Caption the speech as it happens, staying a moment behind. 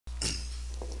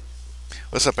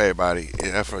What's up, everybody?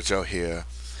 Afro Joe here.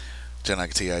 Just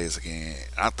like TI is again.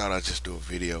 I thought I'd just do a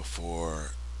video for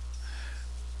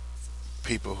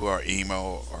people who are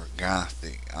emo or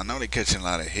gothic. I know they're catching a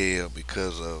lot of hell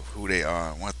because of who they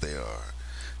are and what they are.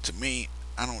 To me,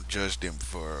 I don't judge them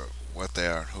for what they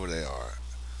are and who they are.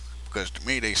 Because to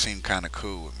me, they seem kind of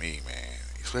cool with me, man.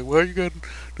 It's like, why you got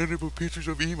nothing but pictures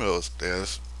of emos?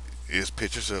 Is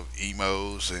pictures of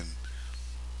emos and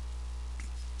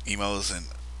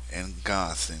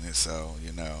goths in it. So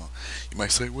you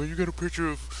might say, well, you got a picture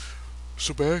of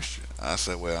Sebastian. I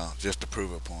said, well, just to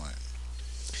prove a point.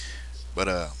 But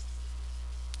I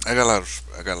got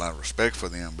a lot of respect for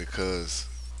them because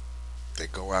they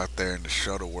go out there and to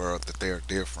show the world that they are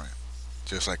different,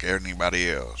 just like anybody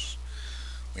else.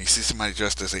 When you see somebody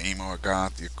dressed as an emo or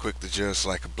goth, you're quick to judge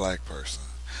like a black person,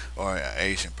 or an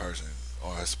Asian person,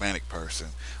 or a Hispanic person,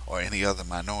 or any other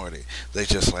minority. They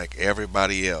just like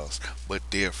everybody else, but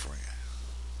different.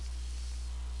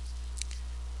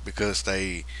 Because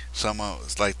some of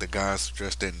it's like the guys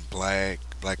dressed in black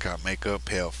eye makeup,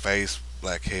 pale face,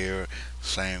 black hair.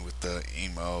 Same with the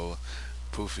emo,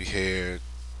 poofy hair,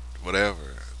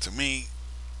 whatever. To me,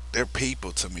 they're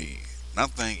people. To me,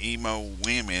 nothing emo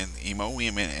women,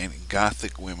 and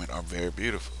gothic women are very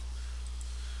beautiful.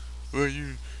 Well,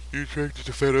 you attracted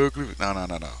to fat ugly? No, no,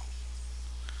 no, no.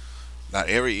 Not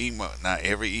every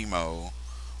emo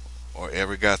or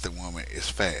every gothic woman is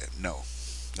fat. No,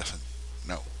 that's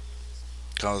no.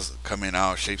 Cause come in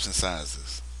all shapes and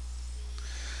sizes.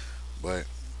 But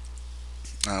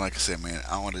like I said, man,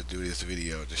 I want to do this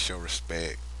video to show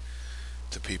respect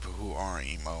to people who are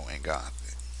emo and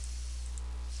gothic,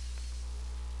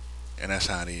 and that's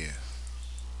how it is.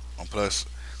 And plus,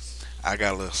 I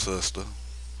got a little sister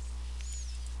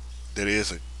that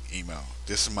is a emo.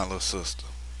 This is my little sister,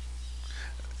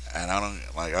 and I don't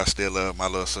like. I still love my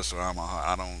little sister.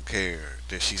 I don't care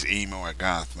that she's emo or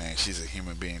goth, man. She's a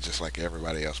human being just like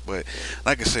everybody else. But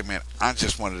like I said, man, I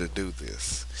just wanted to do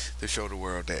this to show the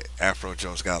world that Afro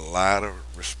Joe's got a lot of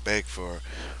respect for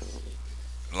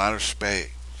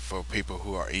people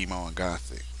who are emo and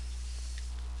gothic.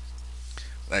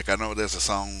 Like I know there's a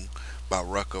song by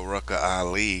Rucka Rucka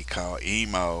Ali called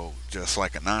 "Emo," just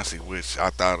like a Nazi, which I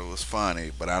thought it was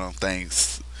funny, but I don't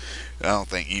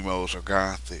think emos or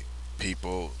gothic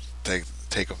people they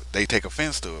take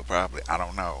offense to it. Probably I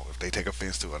don't know if they take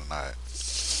offense to it or not.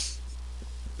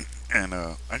 And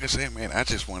like I said, man, I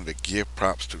just wanted to give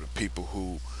props to the people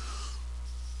who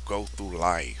go through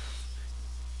life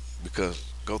because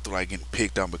go through like getting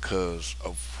picked on because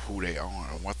of who they are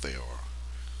and what they are.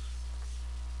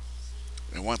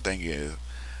 And one thing is,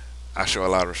 I show a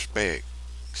lot of respect,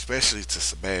 especially to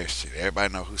Sebastian.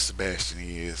 Everybody know who Sebastian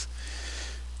is.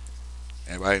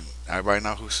 Everybody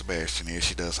know who Sebastian is.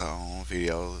 She does her own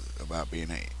videos about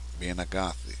being a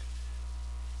gothic,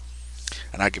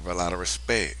 and I give her a lot of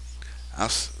respect.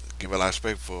 Give her a lot of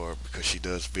respect for her because she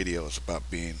does videos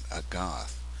about being a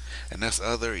goth. And there's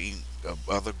other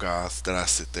goths that I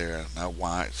sit there and I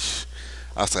watch.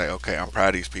 I say, okay, I'm proud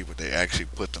of these people. They actually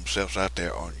put themselves out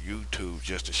there on YouTube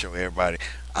just to show everybody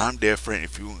I'm different.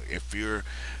 If you're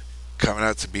coming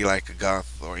out to be like a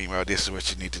goth or emo, this is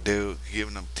what you need to do.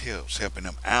 Giving them tips, helping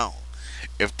them out.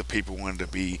 If the people wanted to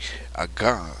be a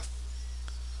goth,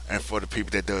 and for the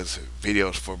people that does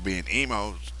videos for being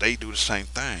emos, they do the same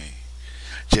thing,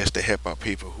 just to help out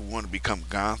people who want to become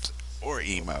goths or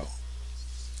emo.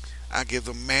 I give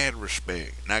them mad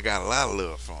respect, and I got a lot of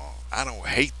love for them. I don't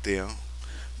hate them.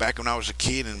 Back when I was a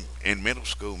kid in middle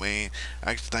school, man,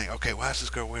 I used to think, okay, why is this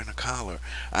girl wearing a collar?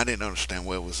 I didn't understand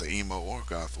what it was an emo or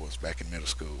goth was back in middle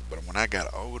school. But when I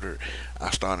got older, I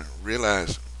started to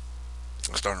realize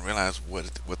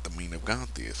what the meaning of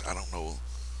goth is. I don't know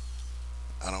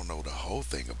the whole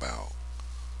thing about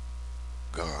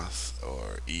goth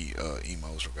or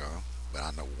emos or goth, but I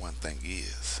know one thing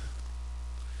is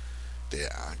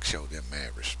that I show them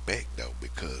mad respect though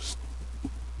because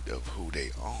of who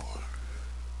they are.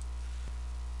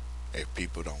 If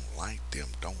people don't like them,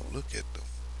 don't look at them.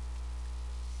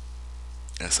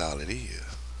 That's all it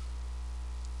is.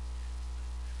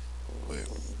 But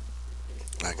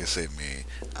like I said, man,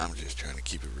 I'm just trying to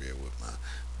keep it real with my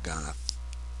goth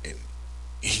and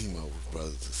emo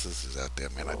brothers and sisters out there,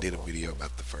 man. I did a video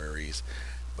about the furries,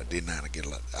 but did not get a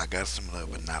lot. I got some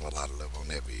love, but not a lot of love on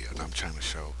that video. And I'm trying to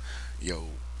show, yo,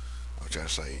 I'm trying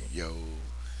to say, yo,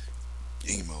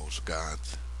 emos,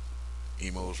 goth,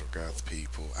 emos or goth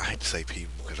people. I hate to say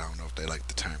people because I don't know if they like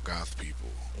the term goth people.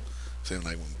 Sound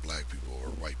like when black people or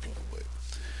white people, but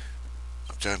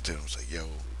I'm trying to tell them, say, yo,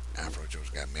 Afro Joe's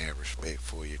got mad respect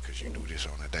for you because you do this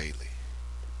on a daily.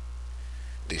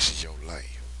 This is your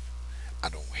life. I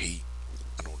don't hate.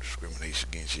 discrimination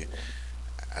against you.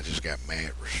 I just got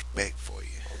mad respect for you.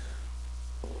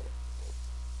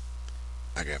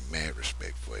 I got mad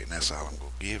respect for you, and that's all I'm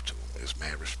gonna give to them is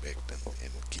mad respect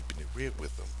and keeping it real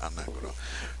with them. I'm not gonna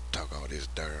talk all this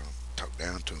down, talk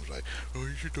down to them like, oh,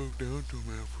 you should talk down to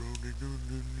them, Afro.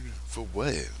 For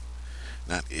what?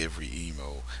 Not every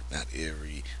emo, not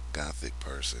every gothic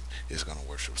person is gonna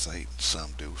worship Satan.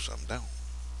 Some do, some don't.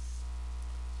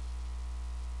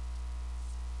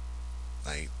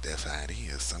 Like that's how it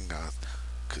is. Some goth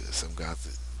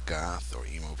or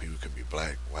emo people could be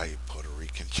black, white, Puerto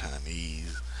Rican,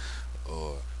 Chinese,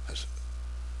 or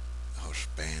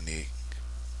Hispanic.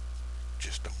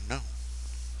 Just don't know.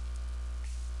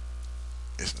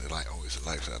 It's like, oh, it's a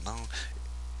lifestyle. No,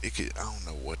 it could. I don't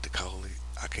know what to call it.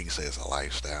 I can't say it's a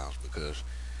lifestyle because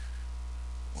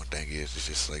one thing is, it's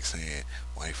just like saying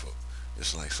white folk.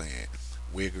 It's like saying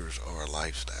wiggers are a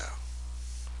lifestyle.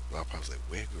 Well, I probably say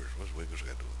wiggers. What's wiggers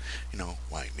got to do?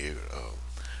 White nigger.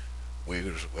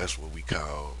 Wiggers. That's what we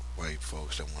call white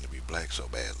folks that want to be black so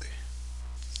badly.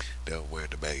 They'll wear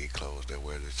the baggy clothes. They'll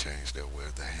wear the chains. They'll wear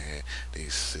the hat. They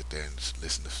sit there and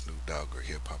listen to Snoop Dogg or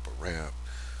hip hop or rap,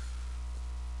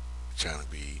 trying to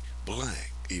be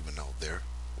black, even though they're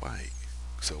white.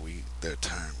 So their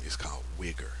term is called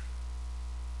wigger.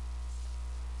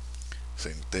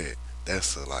 Same with that.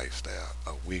 That's a lifestyle.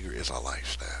 A wigger is a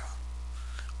lifestyle.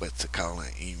 But to call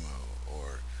an emo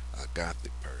or a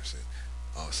gothic person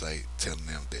or say telling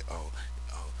them that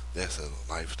that's a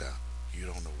lifestyle, you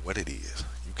don't know what it is.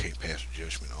 You can't pass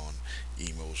judgment on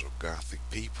emos or gothic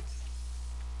people.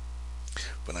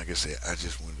 But like I said, I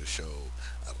just wanted to show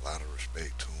a lot of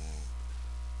respect to them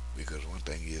because one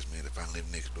thing is, man, if I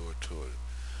live next door to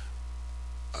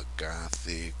a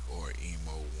gothic or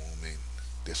emo woman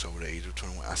that's over the age of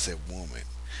 21, I said woman.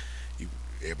 You,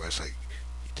 everybody's like,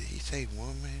 did he say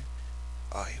woman?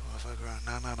 Oh, he want to fuck around?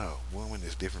 No, no, no. Woman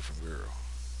is different from girl.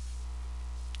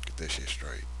 Get that shit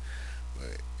straight.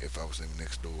 But if I was living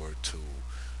next door to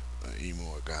an emo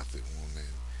or gothic woman,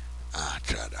 I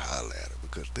try to holler at her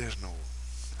because I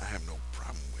have no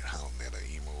problem with hollering at an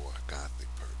emo or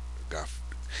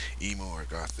emo or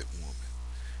gothic woman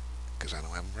because I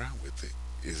don't have a problem with it.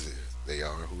 They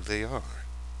are who they are.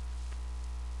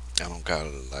 I don't call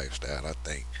it a lifestyle. I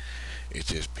think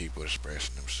it's just people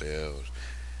expressing themselves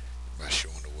by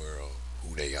showing the world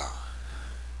who they are,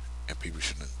 and people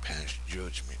shouldn't pass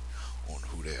judgment on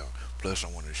who they are. Plus, I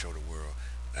wanted to show the world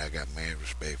that I got mad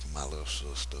respect for my little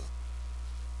sister.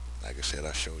 Like I said,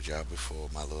 I showed y'all before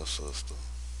my little sister.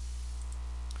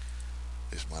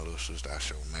 It's my little sister. I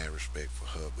show mad respect for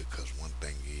her because one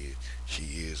thing is, she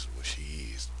is what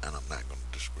she is, and I'm not going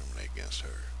to discriminate against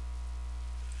her.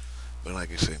 But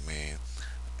like I said, man,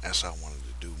 that's all I wanted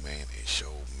to do, man, is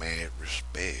show mad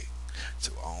respect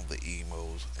to all the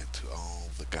emos and to all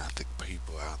the gothic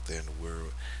people out there in the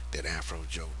world that Afro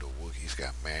Joe the Wookiees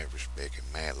got mad respect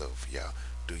and mad love for y'all.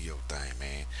 Do your thing,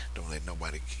 man. Don't let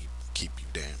nobody keep you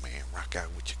down, man. Rock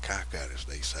out with your cock out, as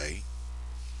they say.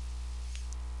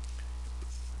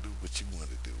 Do what you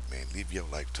want to do, man. Live your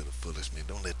life to the fullest, man.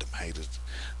 Don't let them haters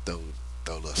throw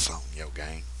a little salt in your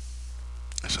game.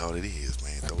 That's all it is,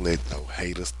 man. Don't let no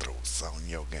haters throw salt in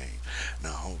your game. And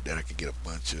I hope that I can get a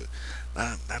bunch of,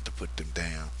 not to put them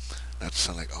down, not to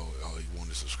sound like, oh, you want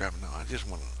to subscribe. No, just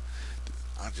want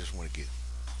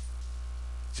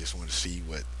to see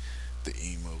what the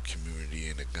emo community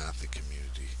and the gothic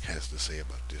community has to say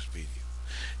about this video.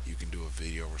 You can do a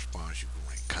video response. You can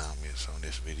write comments on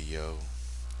this video.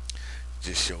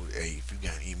 Just show, hey, if you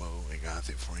got emo and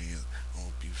gothic friends, I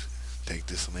hope you take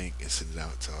this link and send it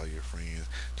out to all your friends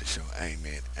to show, hey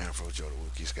man, Afro Joe the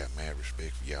Wookiees got mad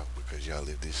respect for y'all because y'all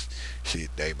live this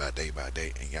shit day by day by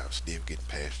day and y'all still getting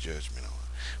past judgment on it.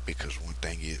 Because one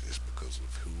thing is, it's because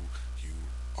of who you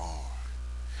are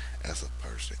as a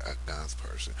person, a goth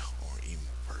person or an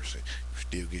emo person. You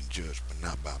still getting judged, but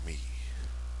not by me.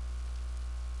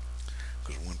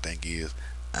 Because one thing is,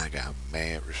 I got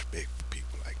mad respect for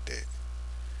people like that.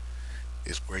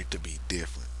 It's great to be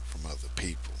different from other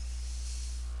people.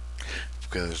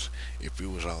 Because if we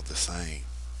was all the same,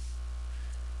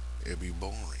 it'd be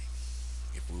boring.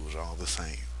 If we was all the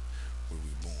same, we'd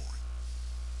be boring.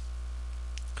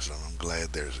 So I'm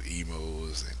glad there's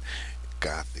emos and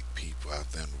gothic people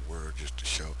out there in the world just to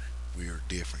show we're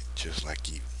different, just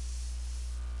like you.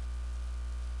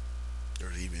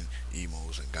 There's even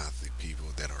emos and gothic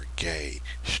people that are gay,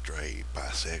 straight,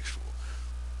 bisexual.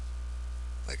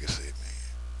 Like I said, man,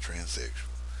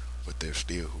 transsexual. But they're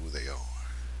still who they are.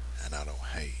 And I don't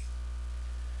hate.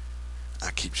 I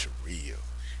keep it real.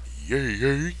 Yay,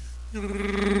 yay.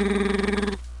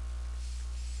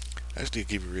 I still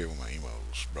keep it real with my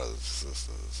emos brothers and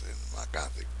sisters and my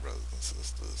gothic brothers and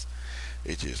sisters.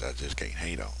 I just can't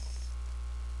hate on 'em.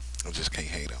 I just can't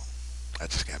hate on 'em. I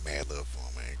just got mad love for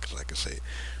them, man. Cause like I said,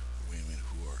 women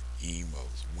who are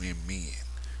emos,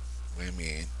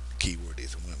 women, keyword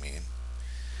is women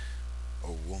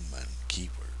or woman,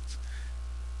 keywords.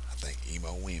 I think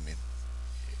emo women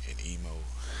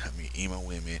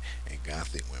and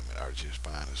gothic women are just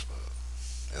fine as fuck.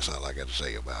 That's all I got to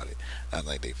say about it. I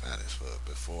think they fine as fuck.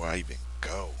 Before I even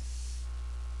go,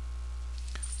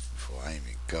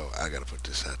 I gotta put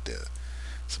this out there.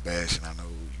 Sebastian, I know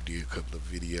you did a couple of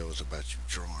videos about you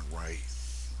drawing right.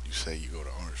 You say you go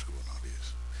to art school and all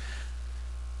this.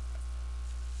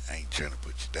 I ain't trying to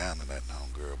put you down in that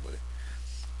home girl, but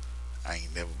I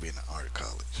ain't never been to art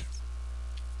college.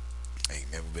 I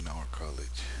ain't never been to art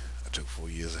college. I took 4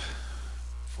 years of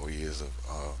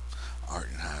art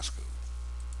in high school.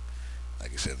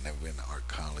 Like I said, I've never been to art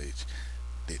college.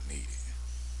 Didn't need it.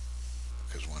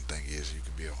 Because one thing is, you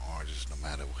can be an artist no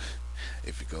matter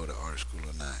if you go to art school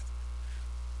or not.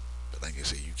 But like I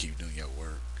said, you keep doing your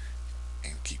work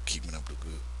and keep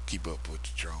up with the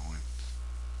drawing.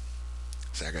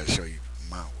 So I gotta show you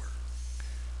my work.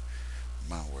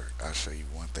 My work. I'll show you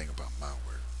one thing about my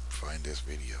work. Before I end this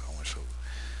video, I want to show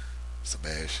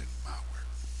Sebastian my work.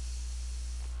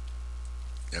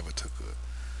 Never took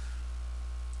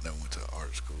never went to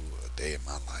art school a day in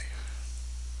my life.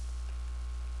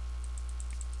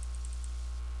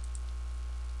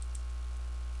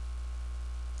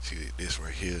 See this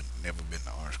right here, never been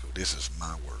to art school. This is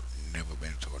my work. Never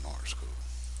been to an art school.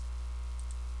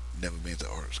 Never been to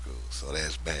art school. So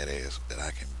that's badass that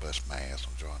I can bust my ass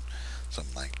on drawing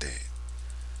something like that.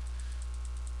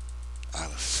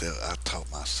 I taught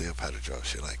myself how to draw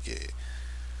shit like that.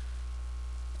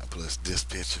 And plus this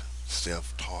picture,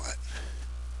 self-taught.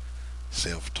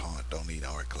 Self-taught. Don't need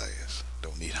art class.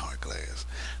 Don't need art class.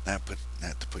 Not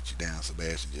to put you down,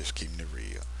 Sebastian. Just keeping it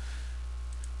real.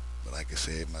 But like I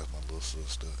said, my little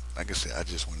sister. Like I said, I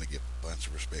just want to give a bunch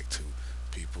of respect to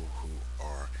people who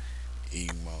are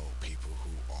emo, people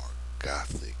who are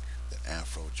gothic. The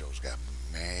Afro Joe's got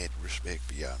mad respect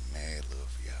for y'all, mad love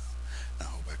for y'all. And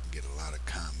I hope I can get a lot of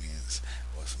comments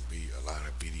or a lot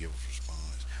of video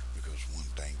response because one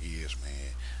thing is,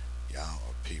 man, y'all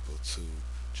are people too,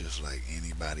 just like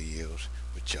anybody else,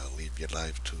 but y'all live your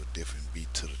life to a different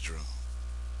beat to the drum.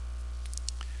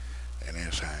 And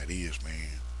that's how it is,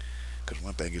 man. Because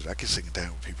one thing is, I can sing it down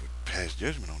when people pass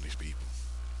judgment on these people.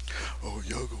 Oh,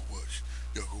 y'all go watch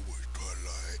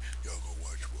Twilight, y'all go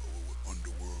watch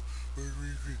Underworld.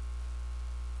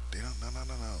 They don't,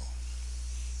 no.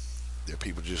 They're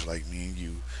people just like me and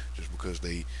you. Just because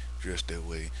they dress that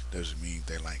way doesn't mean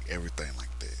they like everything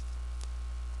like that.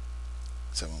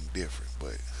 Some of them different,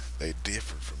 but they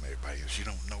different from everybody else. You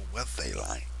don't know what they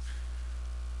like.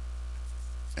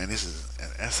 And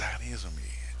that's how it is with me.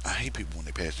 I hate people when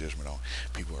they pass judgment on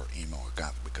people who are emo or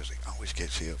gothic because they always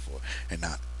get hell for it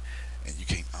and you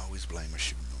can't always blame a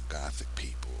shooting on gothic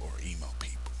people or emo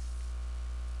people.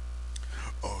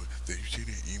 Oh, did you see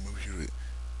that emo shooter?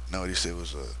 No, they said it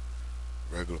was a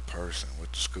regular person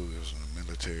with the school. It was in the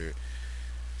military.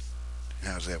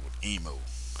 How's that with emo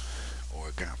or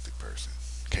a gothic person?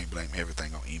 Can't blame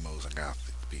everything on emos and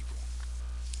gothic people.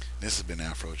 This has been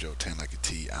Afro Joe 10 like a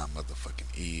T. I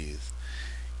motherfucking is.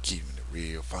 Keeping it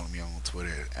real. Follow me on Twitter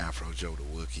at Afro Joe the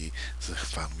Wookie. So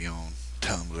follow me on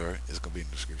Tumblr. It's gonna be in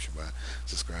the description box.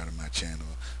 Subscribe to my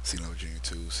channel, CeeLo Junior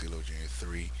 2, CeeLo Junior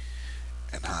 3,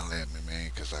 and holla at me, man,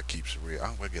 cause I keeps it real.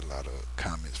 I get a lot of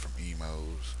comments from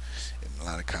emos and a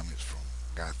lot of comments from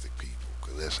gothic people,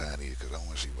 cause that's how it is. Cause I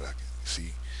want to see what I can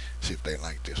see if they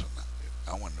like this or not.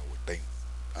 I want to know what they,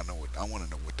 I want to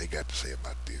know what they got to say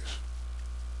about this,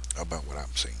 about what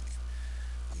I'm seeing.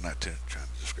 I'm not trying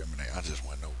to discriminate. I just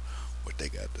want to know what they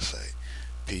got to say.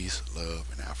 Peace, love,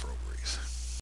 and Afro Breeze.